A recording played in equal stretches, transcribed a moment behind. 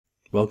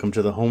Welcome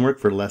to the homework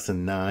for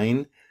Lesson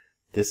 9.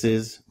 This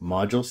is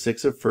Module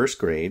 6 of first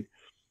grade.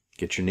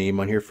 Get your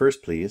name on here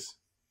first, please.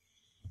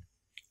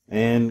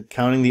 And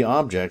counting the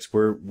objects,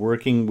 we're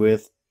working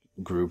with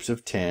groups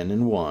of 10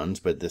 and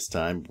 1s, but this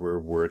time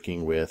we're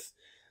working with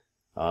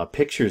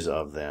pictures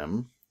of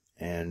them.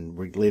 And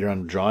we're later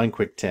on drawing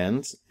quick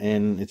tens,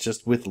 and it's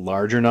just with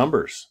larger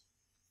numbers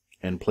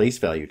and place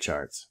value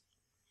charts.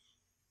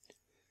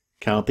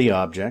 Count the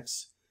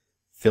objects.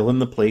 Fill in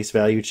the place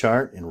value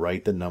chart and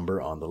write the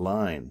number on the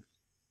line.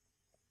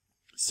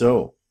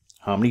 So,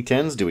 how many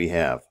tens do we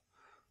have?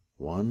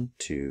 1,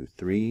 2,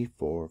 3,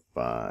 4,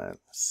 5,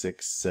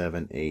 6,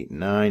 7, 8,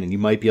 9. And you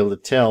might be able to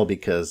tell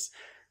because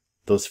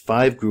those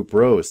 5 group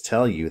rows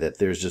tell you that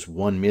there's just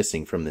one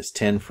missing from this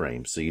 10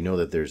 frame. So you know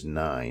that there's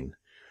 9.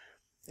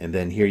 And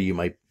then here you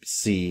might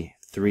see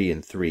 3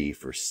 and 3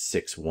 for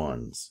 6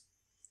 ones.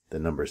 The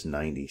number's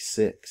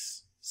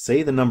 96.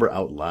 Say the number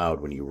out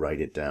loud when you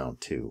write it down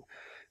too,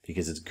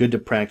 because it's good to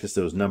practice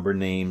those number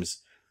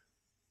names,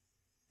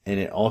 and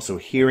it also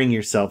hearing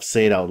yourself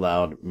say it out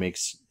loud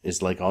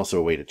is like also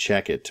a way to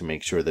check it to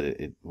make sure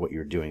that what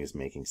you're doing is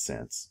making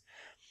sense.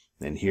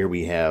 And here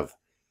we have,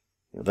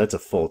 that's a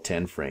full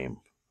 10 frame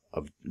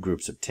of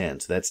groups of 10,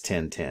 so that's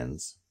 10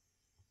 tens.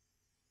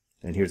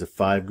 And here's a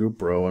 5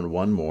 group row and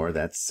one more,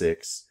 that's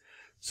 6,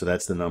 so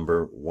that's the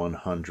number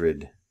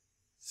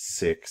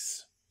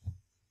 106.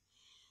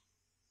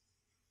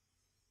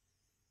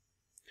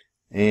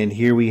 And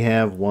here we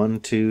have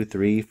 1, 2,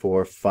 3,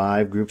 4,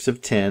 5 groups of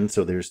 10.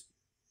 So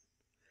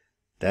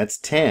that's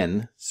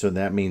 10. So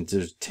that means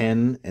there's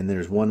 10 and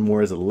there's one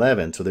more is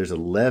 11. So there's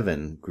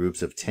 11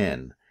 groups of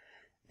 10.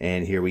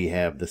 And here we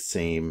have the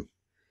same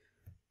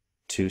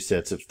 2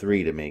 sets of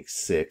 3 to make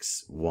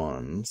 6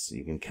 ones.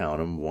 You can count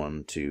them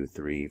 1, 2,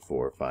 3,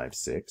 4, 5,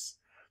 6.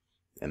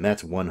 And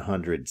that's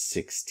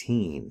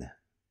 116.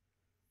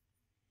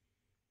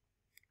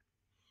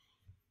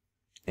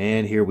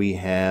 And here we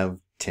have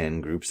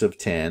 10 groups of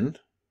 10.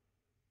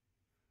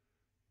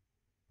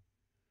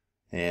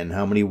 And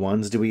how many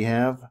ones do we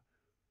have?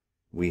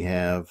 We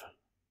have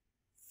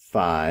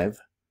 5,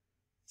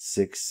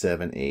 6,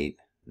 7, 8,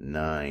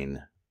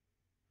 9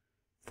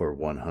 for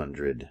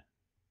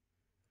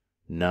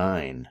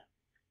 109.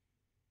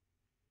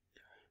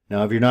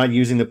 Now, if you're not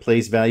using the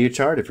place value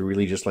chart, if you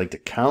really just like to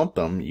count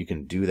them, you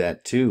can do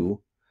that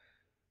too.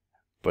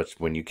 But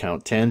when you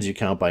count tens, you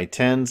count by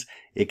tens.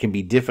 It can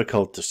be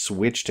difficult to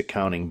switch to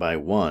counting by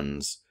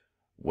ones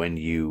when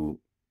you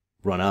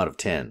run out of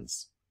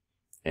tens.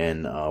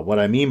 And what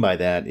I mean by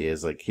that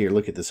is, like here,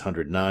 look at this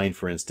 109,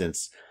 for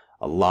instance.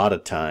 A lot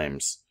of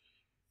times,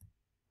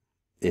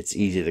 it's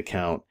easy to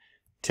count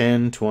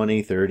 10,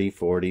 20, 30,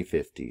 40,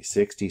 50,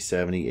 60,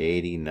 70,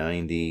 80,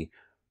 90,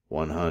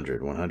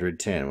 100,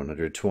 110,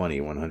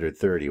 120,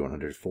 130,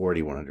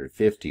 140,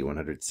 150,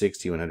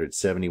 160,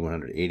 170,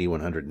 180,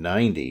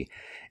 190.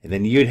 And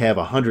then you'd have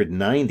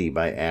 190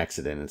 by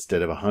accident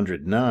instead of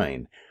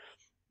 109.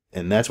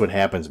 And that's what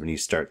happens when you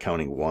start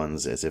counting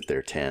ones as if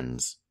they're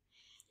tens.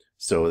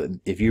 So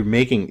if you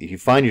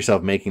find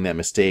yourself making that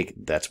mistake,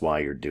 that's why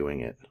you're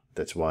doing it.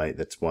 That's why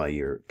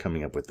you're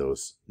coming up with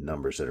those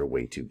numbers that are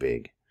way too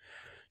big.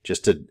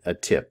 Just a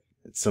tip.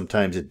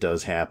 Sometimes it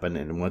does happen,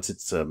 and once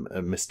it's a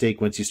mistake,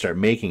 once you start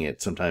making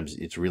it, sometimes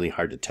it's really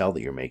hard to tell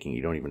that you're making.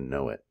 You don't even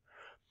know it.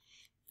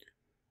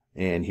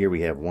 And here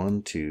we have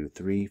 1, 2,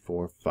 3,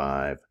 4,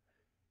 5.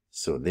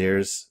 So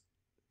there's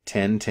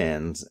 10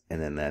 tens,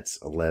 and then that's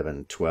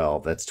 11,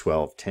 12. That's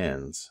 12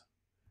 tens,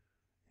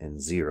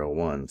 and 0,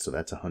 1. So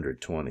that's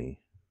 120.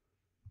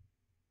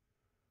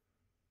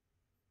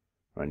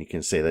 And you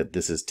can say that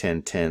this is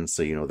 10 tens,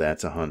 so you know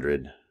that's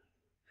 100.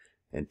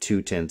 And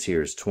 2 tens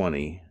here is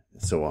 20.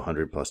 So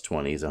 100 plus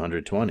 20 is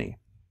 120.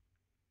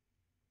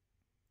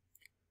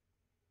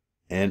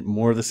 And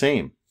more of the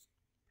same.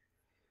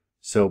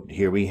 So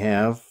here we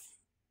have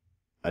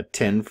a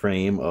 10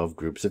 frame of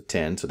groups of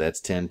 10. So that's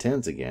 10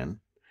 tens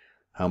again.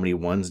 How many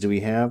ones do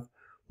we have?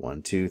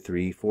 1, 2,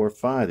 3, 4,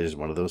 5. There's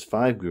one of those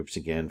 5 groups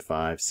again.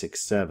 5,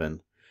 6,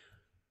 7.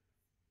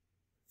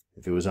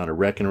 If it was on a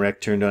rec and rec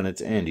turned on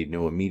its end, you'd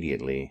know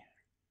immediately.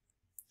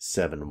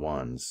 7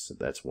 ones. So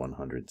that's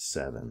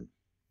 107.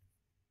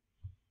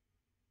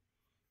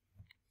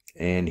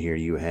 And here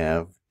you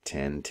have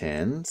 10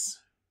 tens,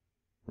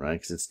 right?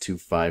 Because it's 2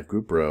 5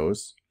 group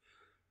rows.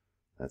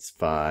 That's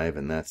 5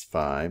 and that's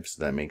 5.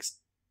 So that makes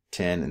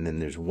 10. And then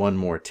there's one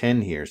more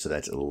 10 here. So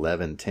that's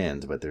 11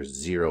 tens. But there's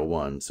 0,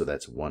 1. So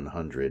that's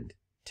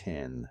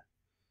 110.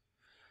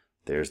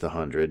 There's the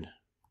 100.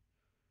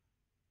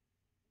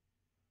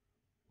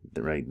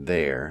 Right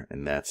there.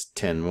 And that's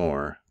 10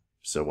 more.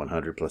 So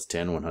 100 plus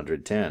 10,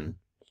 110.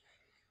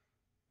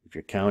 If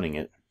you're counting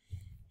it,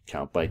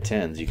 count by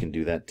tens. You can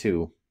do that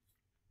too.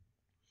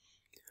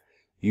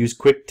 Use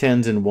quick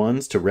tens and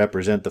ones to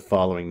represent the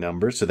following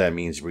numbers. So that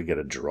means we got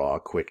to draw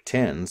quick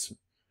tens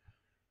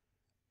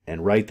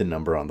and write the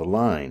number on the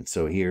line.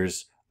 So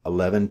here's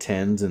 11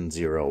 tens and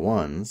 0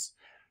 ones.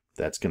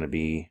 That's going to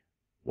be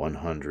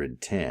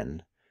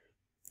 110.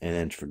 And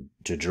then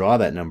to draw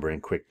that number in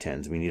quick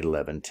tens, we need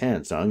 11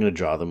 tens. Now I'm going to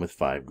draw them with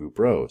 5 group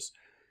rows.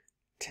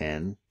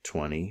 10,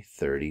 20,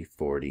 30,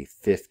 40,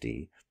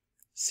 50,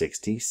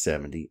 60,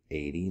 70,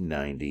 80,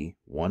 90,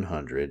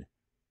 100,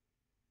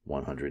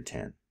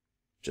 110.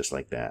 Just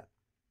like that.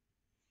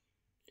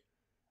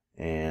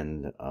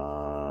 And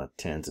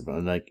tens,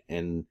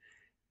 and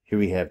here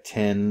we have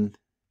 10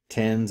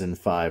 tens and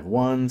 5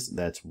 ones.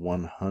 That's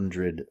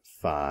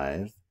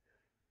 105.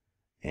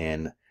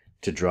 And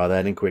to draw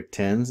that in quick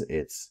tens,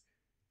 it's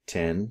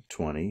 10,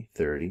 20,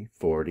 30,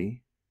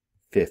 40,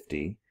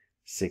 50,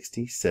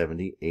 60,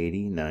 70,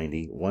 80,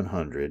 90,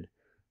 100,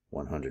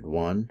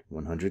 101,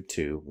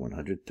 102,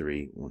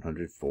 103,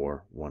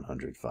 104,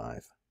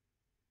 105.